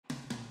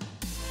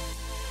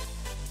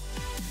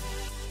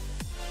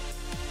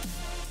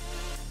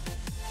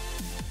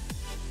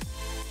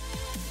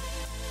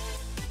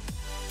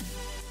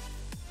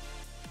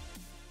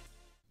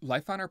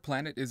Life on our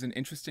planet is an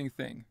interesting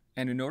thing,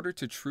 and in order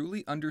to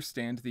truly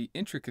understand the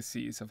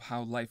intricacies of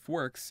how life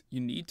works, you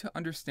need to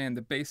understand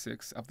the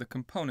basics of the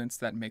components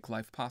that make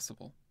life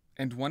possible.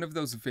 And one of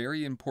those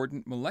very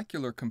important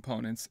molecular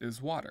components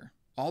is water.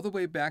 All the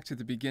way back to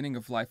the beginning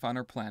of life on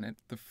our planet,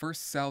 the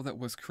first cell that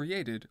was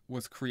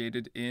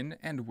created in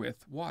and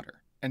with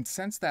water. And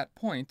since that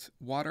point,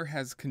 water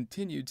has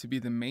continued to be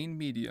the main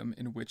medium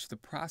in which the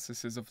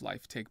processes of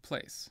life take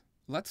place.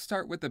 Let's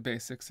start with the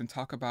basics and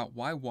talk about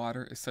why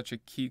water is such a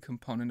key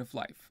component of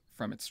life,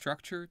 from its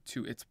structure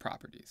to its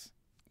properties.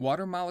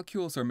 Water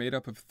molecules are made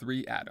up of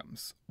 3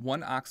 atoms,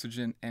 1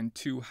 oxygen and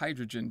 2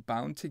 hydrogen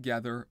bound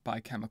together by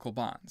chemical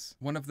bonds.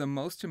 One of the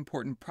most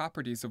important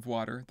properties of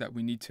water that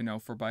we need to know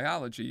for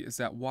biology is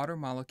that water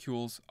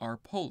molecules are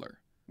polar,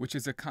 which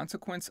is a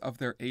consequence of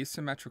their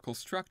asymmetrical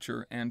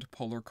structure and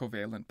polar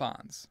covalent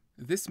bonds.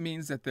 This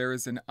means that there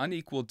is an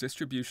unequal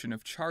distribution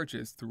of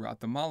charges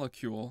throughout the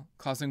molecule,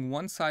 causing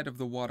one side of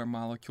the water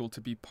molecule to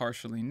be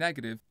partially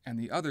negative and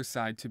the other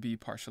side to be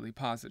partially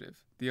positive.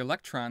 The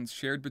electrons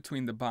shared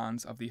between the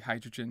bonds of the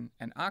hydrogen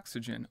and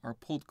oxygen are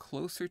pulled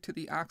closer to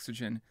the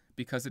oxygen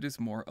because it is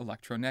more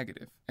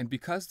electronegative. And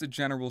because the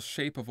general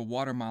shape of a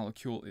water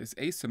molecule is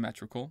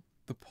asymmetrical,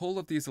 the pull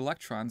of these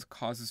electrons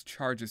causes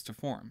charges to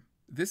form.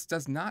 This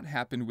does not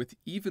happen with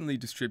evenly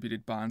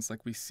distributed bonds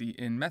like we see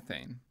in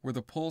methane, where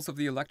the poles of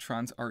the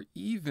electrons are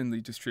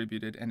evenly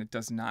distributed and it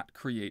does not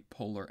create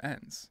polar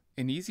ends.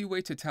 An easy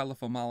way to tell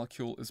if a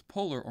molecule is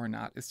polar or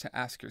not is to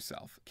ask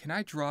yourself, can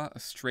I draw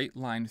a straight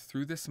line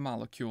through this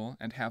molecule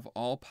and have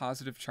all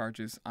positive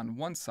charges on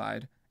one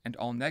side and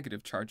all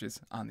negative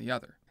charges on the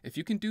other? If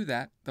you can do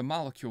that, the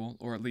molecule,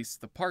 or at least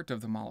the part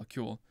of the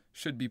molecule,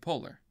 should be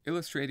polar.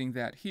 Illustrating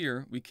that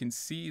here, we can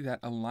see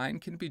that a line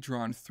can be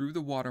drawn through the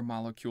water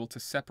molecule to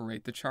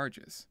separate the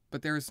charges.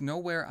 But there is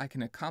nowhere I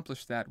can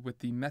accomplish that with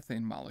the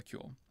methane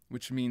molecule,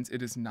 which means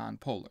it is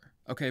nonpolar.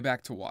 Okay,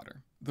 back to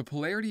water. The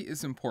polarity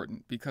is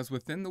important because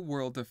within the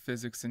world of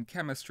physics and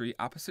chemistry,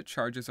 opposite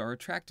charges are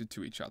attracted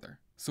to each other.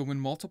 So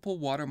when multiple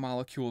water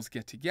molecules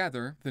get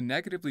together, the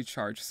negatively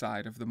charged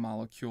side of the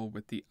molecule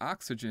with the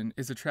oxygen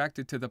is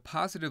attracted to the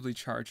positively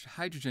charged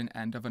hydrogen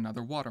end of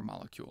another water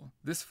molecule.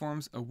 This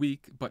forms a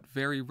weak but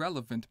very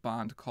relevant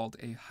bond called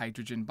a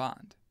hydrogen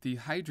bond. The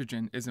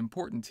hydrogen is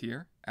important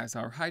here, as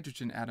our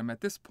hydrogen atom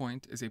at this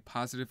point is a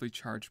positively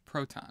charged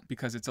proton,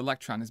 because its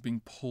electron is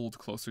being pulled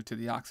closer to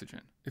the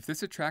oxygen. If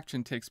this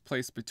attraction takes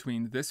place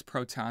between this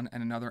proton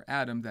and another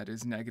atom that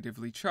is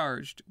negatively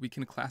charged, we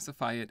can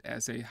classify it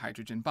as a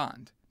hydrogen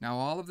bond. Now,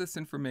 all of this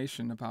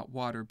information about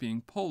water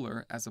being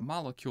polar as a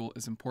molecule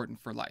is important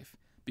for life,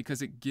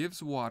 because it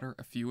gives water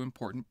a few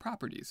important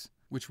properties,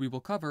 which we will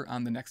cover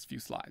on the next few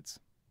slides.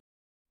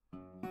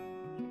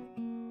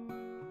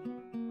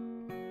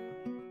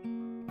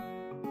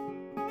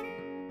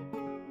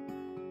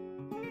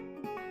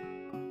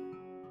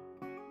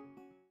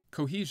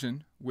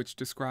 Cohesion, which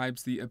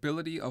describes the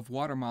ability of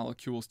water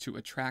molecules to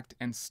attract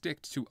and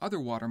stick to other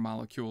water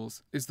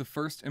molecules, is the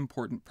first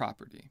important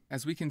property.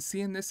 As we can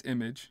see in this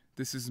image,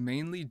 this is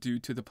mainly due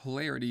to the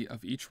polarity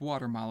of each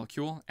water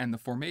molecule and the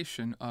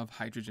formation of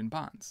hydrogen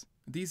bonds.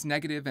 These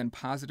negative and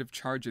positive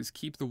charges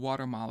keep the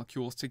water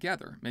molecules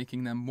together,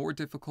 making them more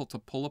difficult to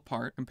pull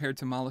apart compared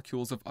to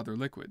molecules of other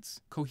liquids.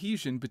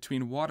 Cohesion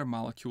between water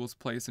molecules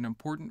plays an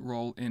important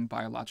role in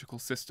biological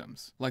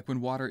systems, like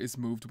when water is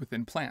moved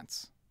within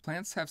plants.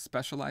 Plants have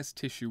specialized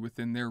tissue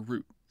within their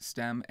root,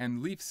 stem,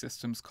 and leaf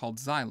systems called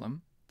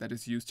xylem that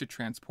is used to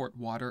transport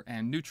water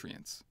and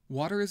nutrients.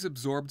 Water is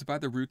absorbed by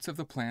the roots of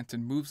the plant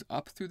and moves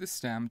up through the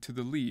stem to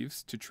the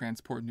leaves to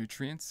transport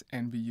nutrients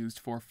and be used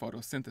for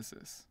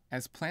photosynthesis.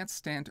 As plants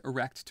stand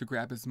erect to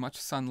grab as much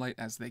sunlight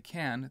as they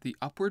can, the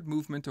upward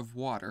movement of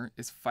water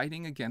is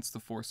fighting against the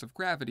force of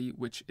gravity,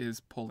 which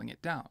is pulling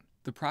it down.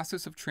 The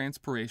process of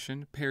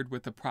transpiration, paired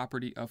with the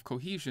property of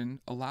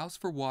cohesion, allows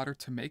for water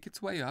to make its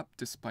way up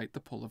despite the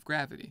pull of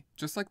gravity.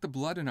 Just like the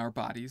blood in our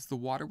bodies, the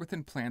water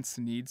within plants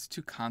needs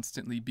to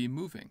constantly be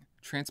moving.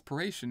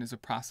 Transpiration is a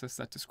process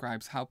that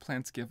describes how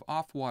plants give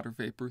off water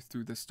vapor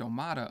through the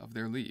stomata of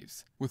their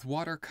leaves. With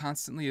water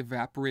constantly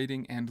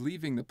evaporating and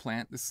leaving the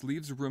plant, this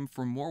leaves room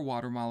for more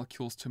water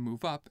molecules to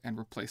move up and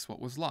replace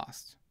what was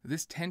lost.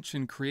 This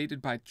tension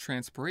created by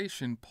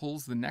transpiration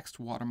pulls the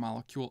next water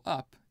molecule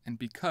up, and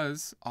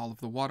because all of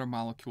the water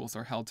molecules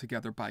are held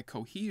together by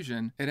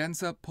cohesion, it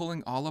ends up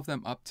pulling all of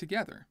them up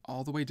together,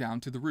 all the way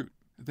down to the root.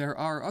 There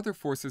are other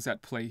forces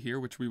at play here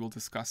which we will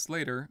discuss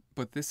later,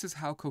 but this is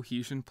how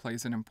cohesion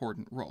plays an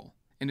important role.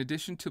 In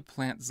addition to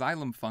plant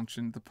xylem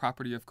function, the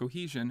property of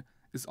cohesion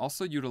is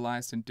also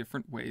utilized in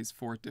different ways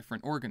for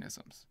different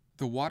organisms.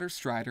 The water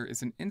strider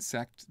is an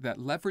insect that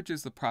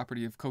leverages the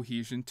property of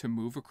cohesion to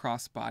move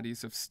across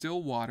bodies of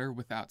still water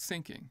without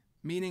sinking,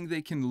 meaning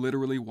they can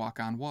literally walk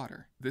on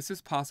water. This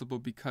is possible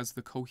because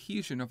the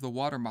cohesion of the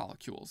water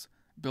molecules,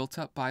 built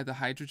up by the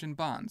hydrogen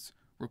bonds,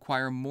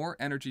 require more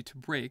energy to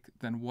break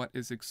than what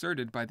is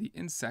exerted by the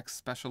insect's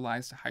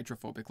specialized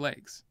hydrophobic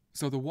legs.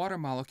 So the water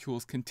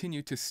molecules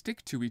continue to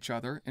stick to each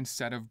other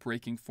instead of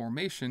breaking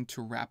formation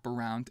to wrap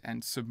around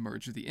and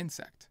submerge the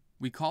insect.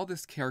 We call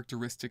this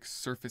characteristic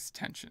surface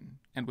tension,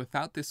 and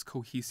without this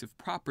cohesive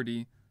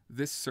property,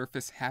 this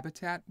surface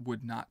habitat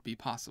would not be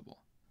possible.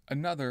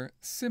 Another,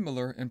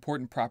 similar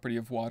important property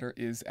of water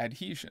is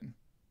adhesion,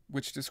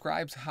 which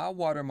describes how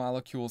water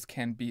molecules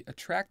can be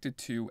attracted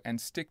to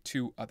and stick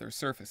to other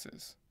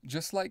surfaces.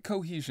 Just like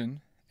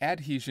cohesion,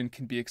 adhesion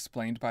can be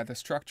explained by the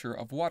structure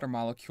of water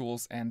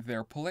molecules and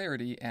their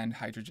polarity and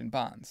hydrogen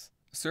bonds.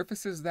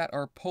 Surfaces that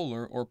are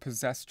polar or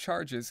possess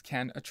charges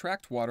can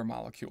attract water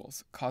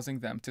molecules, causing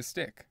them to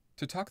stick.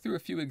 To talk through a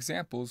few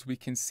examples, we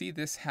can see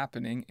this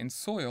happening in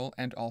soil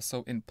and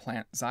also in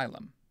plant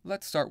xylem.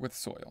 Let's start with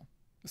soil.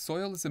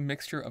 Soil is a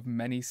mixture of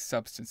many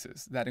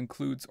substances that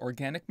includes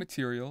organic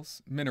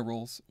materials,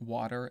 minerals,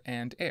 water,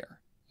 and air.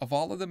 Of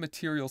all of the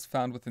materials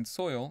found within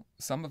soil,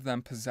 some of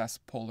them possess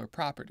polar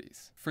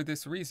properties. For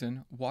this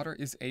reason, water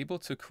is able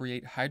to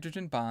create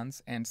hydrogen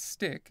bonds and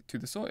stick to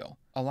the soil,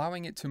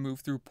 allowing it to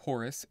move through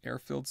porous,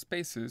 air-filled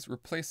spaces,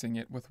 replacing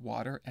it with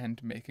water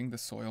and making the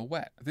soil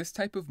wet. This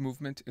type of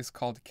movement is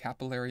called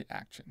capillary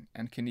action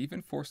and can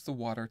even force the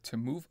water to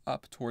move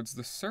up towards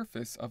the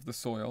surface of the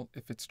soil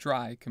if it's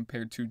dry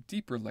compared to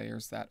deeper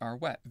layers that are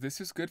wet.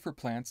 This is good for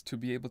plants to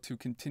be able to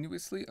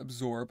continuously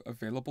absorb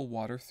available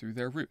water through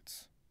their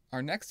roots.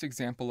 Our next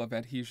example of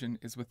adhesion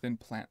is within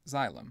plant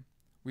xylem.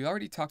 We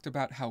already talked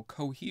about how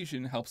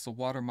cohesion helps the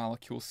water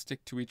molecules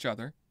stick to each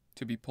other,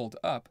 to be pulled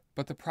up,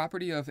 but the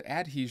property of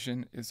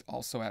adhesion is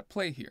also at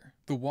play here.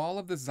 The wall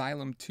of the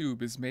xylem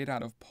tube is made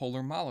out of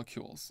polar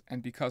molecules,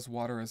 and because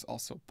water is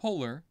also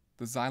polar,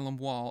 the xylem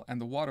wall and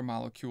the water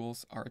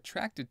molecules are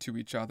attracted to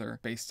each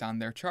other based on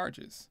their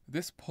charges.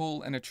 This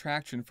pull and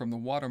attraction from the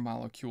water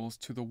molecules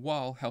to the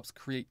wall helps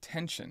create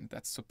tension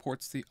that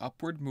supports the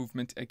upward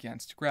movement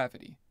against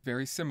gravity,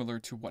 very similar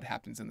to what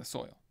happens in the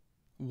soil.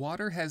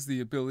 Water has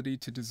the ability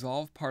to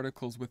dissolve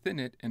particles within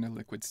it in a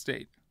liquid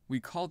state. We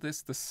call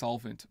this the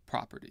solvent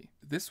property.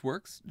 This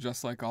works,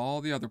 just like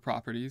all the other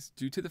properties,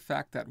 due to the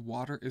fact that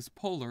water is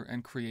polar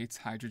and creates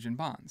hydrogen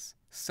bonds.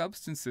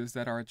 Substances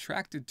that are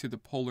attracted to the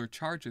polar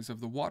charges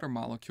of the water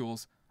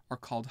molecules are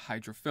called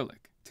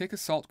hydrophilic. Take a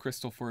salt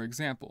crystal, for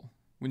example.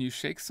 When you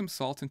shake some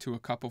salt into a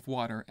cup of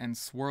water and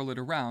swirl it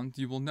around,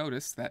 you will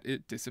notice that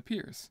it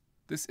disappears.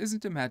 This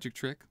isn't a magic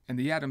trick, and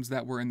the atoms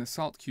that were in the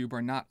salt cube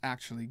are not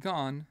actually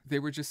gone. They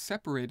were just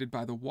separated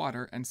by the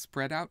water and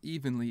spread out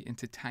evenly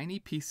into tiny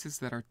pieces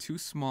that are too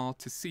small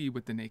to see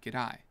with the naked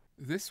eye.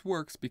 This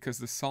works because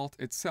the salt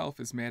itself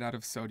is made out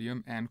of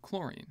sodium and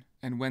chlorine,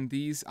 and when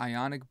these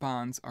ionic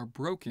bonds are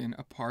broken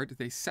apart,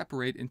 they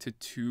separate into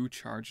two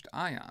charged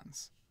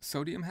ions.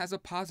 Sodium has a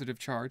positive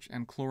charge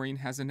and chlorine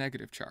has a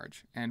negative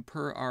charge, and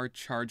per our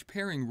charge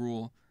pairing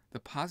rule, the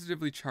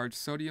positively charged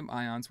sodium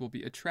ions will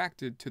be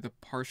attracted to the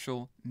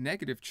partial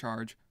negative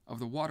charge of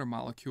the water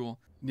molecule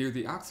near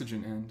the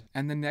oxygen end,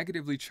 and the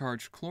negatively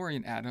charged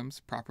chlorine atoms,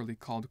 properly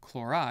called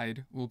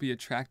chloride, will be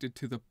attracted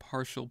to the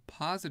partial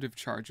positive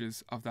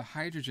charges of the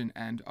hydrogen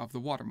end of the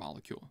water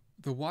molecule.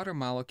 The water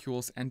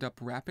molecules end up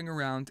wrapping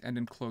around and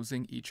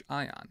enclosing each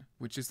ion,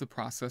 which is the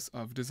process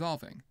of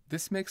dissolving.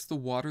 This makes the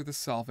water the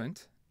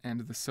solvent,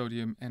 and the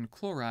sodium and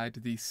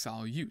chloride the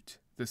solute,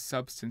 the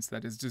substance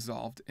that is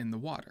dissolved in the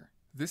water.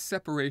 This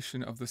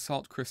separation of the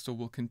salt crystal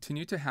will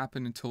continue to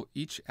happen until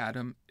each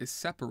atom is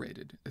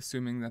separated,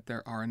 assuming that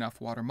there are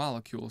enough water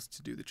molecules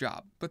to do the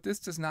job. But this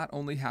does not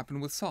only happen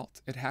with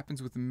salt, it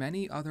happens with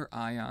many other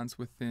ions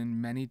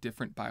within many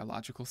different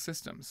biological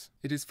systems.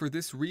 It is for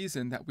this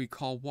reason that we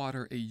call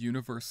water a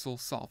universal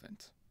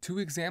solvent. Two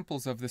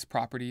examples of this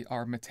property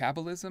are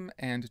metabolism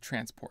and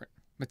transport.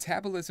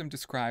 Metabolism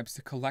describes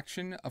the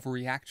collection of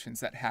reactions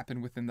that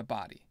happen within the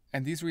body,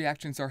 and these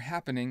reactions are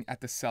happening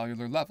at the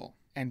cellular level.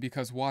 And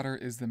because water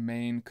is the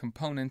main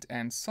component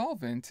and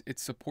solvent, it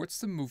supports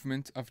the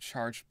movement of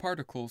charged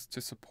particles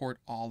to support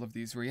all of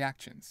these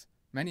reactions,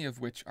 many of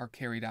which are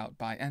carried out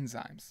by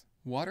enzymes.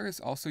 Water is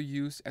also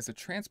used as a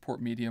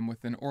transport medium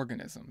within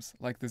organisms,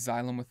 like the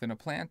xylem within a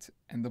plant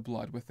and the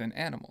blood within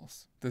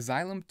animals. The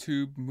xylem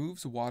tube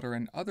moves water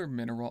and other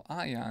mineral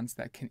ions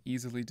that can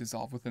easily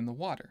dissolve within the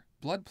water.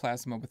 Blood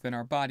plasma within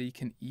our body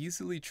can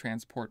easily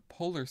transport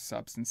polar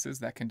substances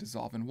that can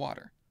dissolve in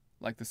water,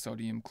 like the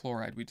sodium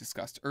chloride we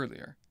discussed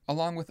earlier,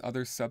 along with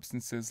other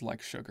substances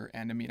like sugar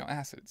and amino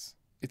acids.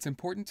 It's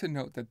important to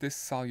note that this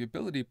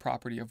solubility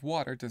property of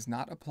water does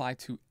not apply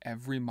to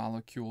every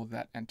molecule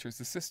that enters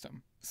the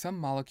system. Some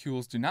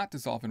molecules do not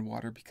dissolve in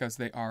water because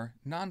they are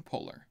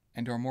nonpolar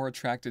and are more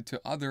attracted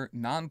to other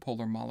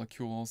nonpolar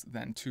molecules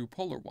than to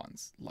polar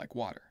ones, like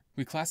water.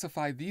 We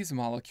classify these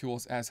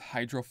molecules as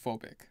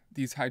hydrophobic.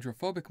 These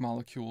hydrophobic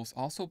molecules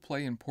also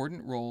play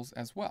important roles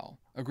as well.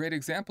 A great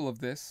example of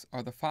this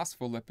are the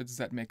phospholipids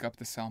that make up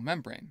the cell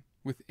membrane.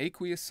 With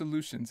aqueous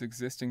solutions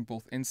existing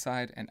both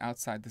inside and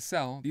outside the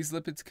cell, these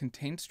lipids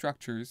contain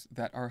structures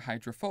that are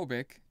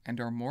hydrophobic and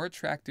are more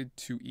attracted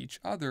to each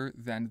other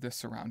than the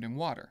surrounding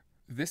water.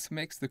 This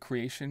makes the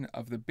creation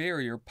of the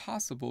barrier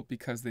possible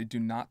because they do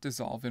not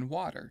dissolve in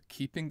water,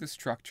 keeping the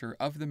structure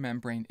of the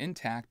membrane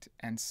intact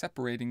and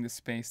separating the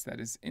space that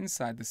is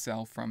inside the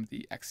cell from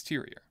the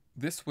exterior.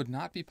 This would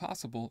not be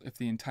possible if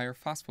the entire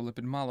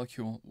phospholipid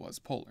molecule was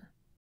polar.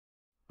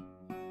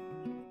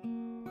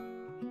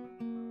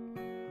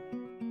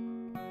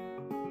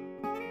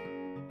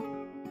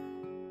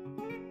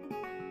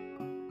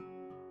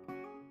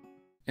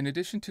 In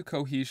addition to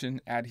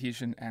cohesion,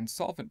 adhesion, and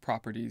solvent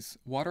properties,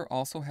 water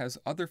also has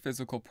other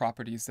physical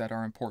properties that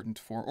are important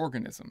for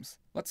organisms.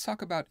 Let's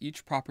talk about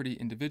each property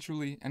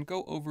individually and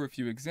go over a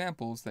few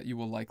examples that you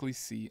will likely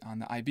see on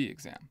the IB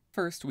exam.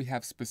 First, we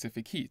have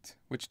specific heat,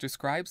 which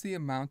describes the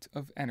amount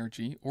of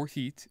energy or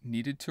heat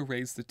needed to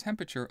raise the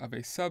temperature of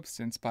a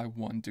substance by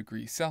 1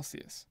 degree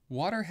Celsius.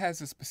 Water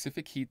has a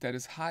specific heat that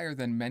is higher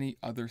than many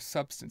other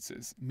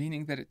substances,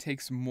 meaning that it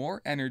takes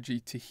more energy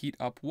to heat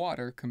up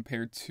water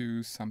compared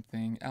to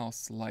something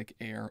else like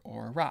air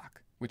or a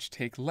rock, which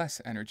take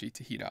less energy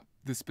to heat up.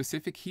 The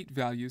specific heat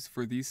values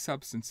for these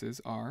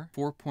substances are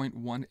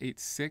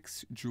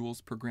 4.186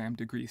 joules per gram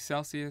degree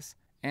Celsius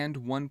and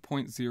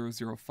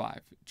 1.005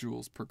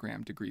 joules per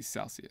gram degrees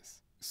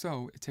Celsius.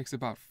 So it takes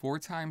about 4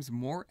 times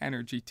more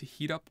energy to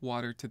heat up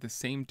water to the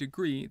same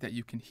degree that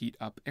you can heat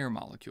up air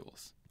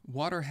molecules.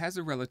 Water has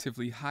a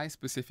relatively high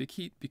specific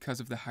heat because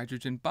of the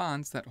hydrogen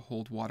bonds that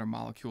hold water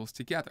molecules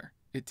together.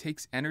 It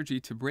takes energy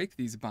to break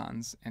these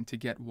bonds and to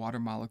get water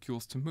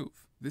molecules to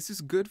move. This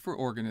is good for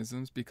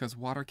organisms because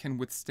water can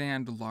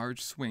withstand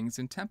large swings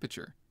in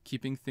temperature,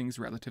 keeping things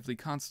relatively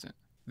constant.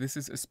 This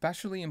is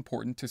especially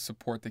important to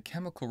support the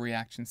chemical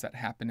reactions that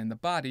happen in the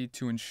body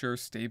to ensure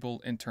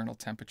stable internal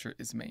temperature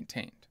is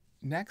maintained.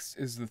 Next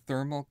is the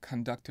thermal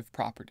conductive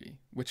property,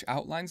 which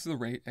outlines the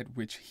rate at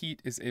which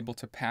heat is able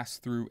to pass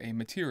through a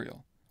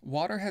material.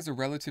 Water has a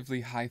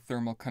relatively high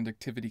thermal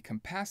conductivity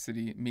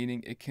capacity,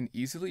 meaning it can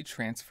easily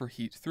transfer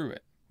heat through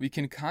it. We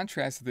can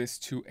contrast this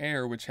to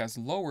air, which has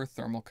lower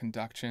thermal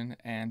conduction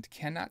and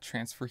cannot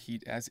transfer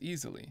heat as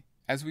easily.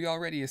 As we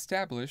already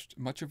established,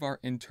 much of our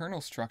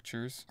internal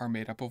structures are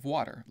made up of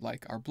water,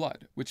 like our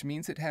blood, which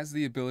means it has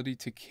the ability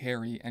to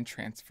carry and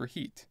transfer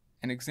heat.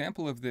 An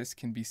example of this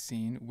can be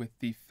seen with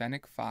the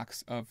fennec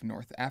fox of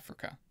North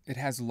Africa. It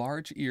has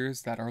large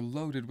ears that are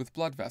loaded with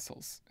blood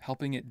vessels,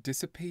 helping it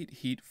dissipate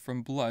heat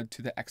from blood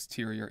to the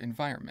exterior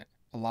environment,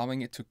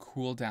 allowing it to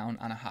cool down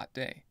on a hot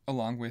day,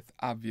 along with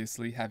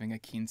obviously having a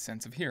keen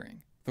sense of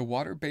hearing. The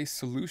water-based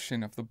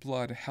solution of the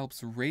blood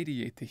helps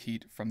radiate the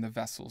heat from the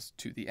vessels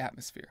to the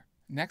atmosphere.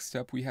 Next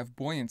up, we have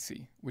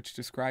buoyancy, which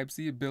describes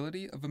the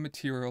ability of a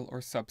material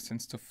or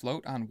substance to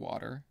float on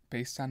water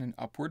based on an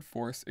upward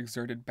force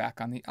exerted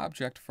back on the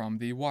object from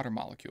the water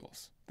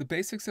molecules. The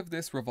basics of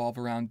this revolve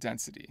around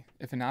density.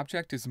 If an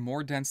object is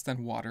more dense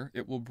than water,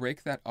 it will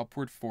break that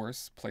upward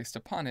force placed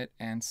upon it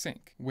and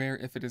sink, where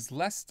if it is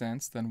less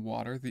dense than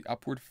water, the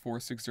upward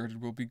force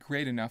exerted will be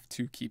great enough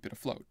to keep it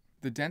afloat.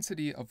 The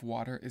density of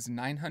water is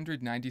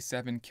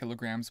 997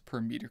 kilograms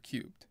per meter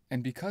cubed.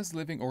 And because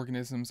living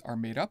organisms are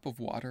made up of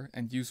water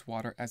and use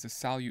water as a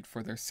solute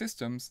for their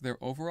systems, their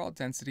overall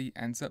density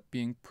ends up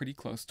being pretty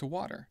close to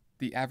water.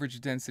 The average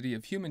density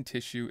of human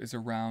tissue is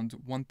around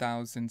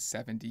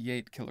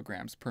 1,078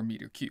 kilograms per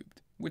meter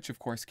cubed, which of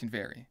course can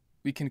vary.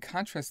 We can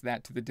contrast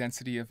that to the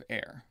density of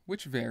air,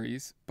 which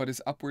varies, but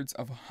is upwards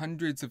of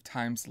hundreds of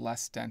times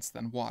less dense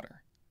than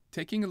water.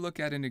 Taking a look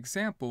at an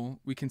example,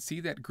 we can see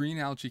that green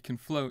algae can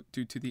float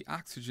due to the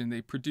oxygen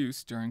they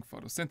produce during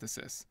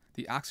photosynthesis.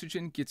 The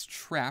oxygen gets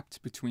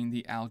trapped between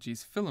the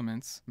algae's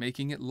filaments,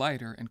 making it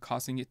lighter and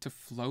causing it to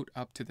float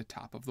up to the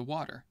top of the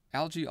water.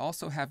 Algae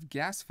also have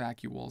gas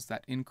vacuoles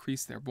that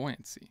increase their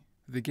buoyancy.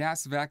 The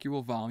gas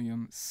vacuole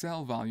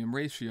volume-cell volume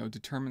ratio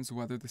determines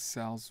whether the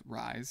cells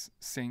rise,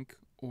 sink,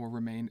 or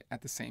remain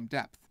at the same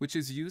depth, which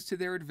is used to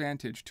their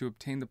advantage to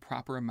obtain the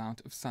proper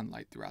amount of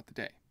sunlight throughout the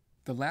day.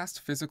 The last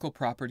physical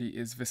property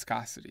is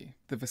viscosity.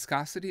 The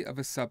viscosity of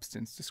a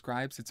substance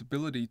describes its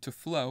ability to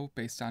flow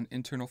based on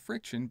internal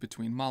friction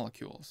between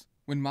molecules.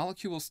 When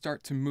molecules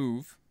start to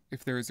move,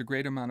 if there is a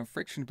great amount of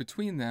friction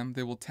between them,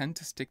 they will tend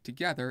to stick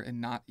together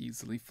and not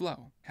easily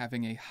flow,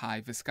 having a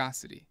high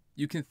viscosity.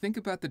 You can think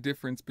about the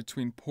difference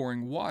between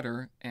pouring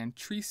water and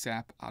tree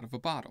sap out of a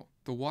bottle.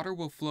 The water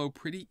will flow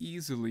pretty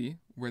easily,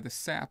 where the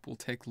sap will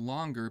take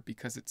longer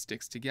because it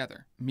sticks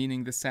together,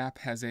 meaning the sap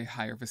has a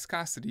higher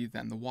viscosity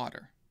than the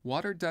water.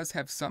 Water does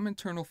have some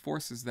internal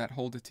forces that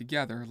hold it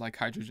together, like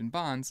hydrogen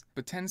bonds,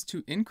 but tends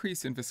to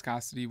increase in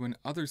viscosity when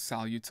other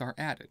solutes are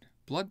added.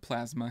 Blood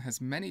plasma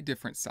has many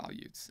different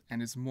solutes and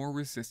is more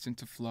resistant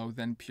to flow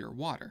than pure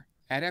water.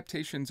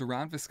 Adaptations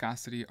around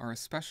viscosity are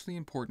especially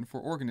important for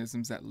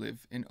organisms that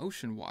live in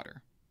ocean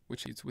water,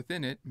 which heats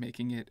within it,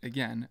 making it,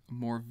 again,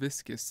 more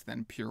viscous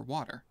than pure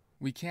water.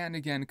 We can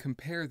again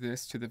compare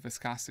this to the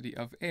viscosity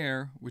of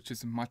air, which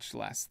is much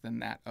less than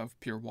that of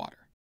pure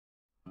water.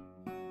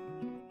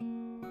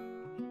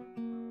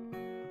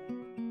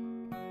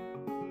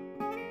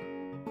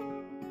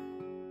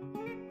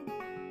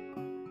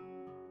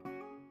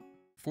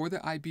 For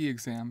the IB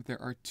exam,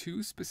 there are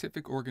 2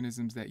 specific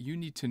organisms that you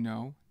need to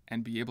know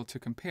and be able to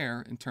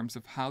compare in terms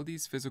of how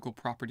these physical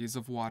properties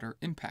of water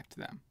impact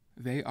them.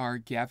 They are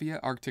Gavia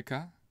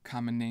arctica,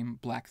 common name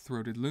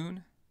black-throated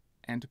loon,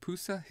 and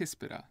Pusa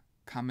hispida,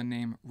 common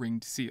name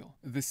ringed seal.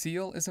 The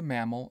seal is a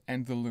mammal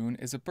and the loon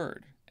is a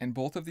bird, and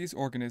both of these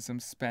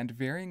organisms spend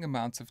varying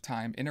amounts of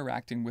time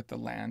interacting with the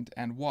land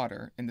and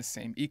water in the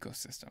same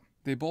ecosystem.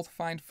 They both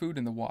find food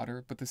in the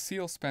water, but the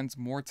seal spends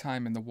more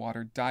time in the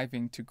water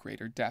diving to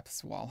greater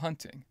depths while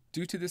hunting.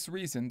 Due to this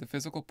reason, the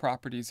physical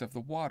properties of the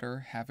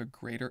water have a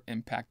greater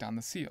impact on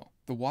the seal.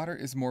 The water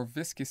is more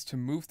viscous to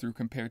move through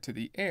compared to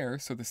the air,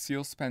 so the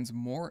seal spends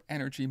more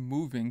energy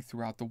moving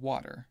throughout the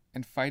water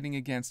and fighting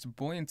against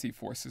buoyancy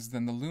forces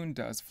than the loon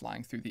does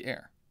flying through the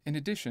air. In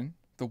addition,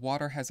 the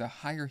water has a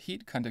higher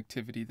heat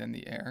conductivity than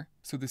the air,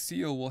 so the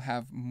seal will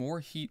have more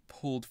heat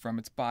pulled from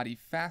its body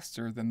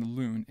faster than the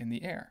loon in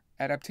the air.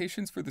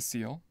 Adaptations for the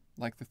seal,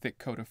 like the thick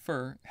coat of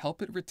fur,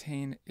 help it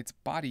retain its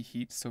body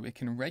heat so it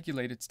can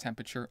regulate its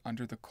temperature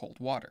under the cold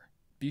water.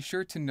 Be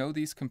sure to know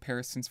these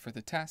comparisons for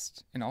the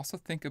test, and also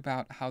think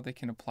about how they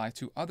can apply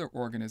to other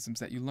organisms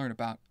that you learn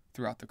about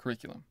throughout the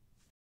curriculum.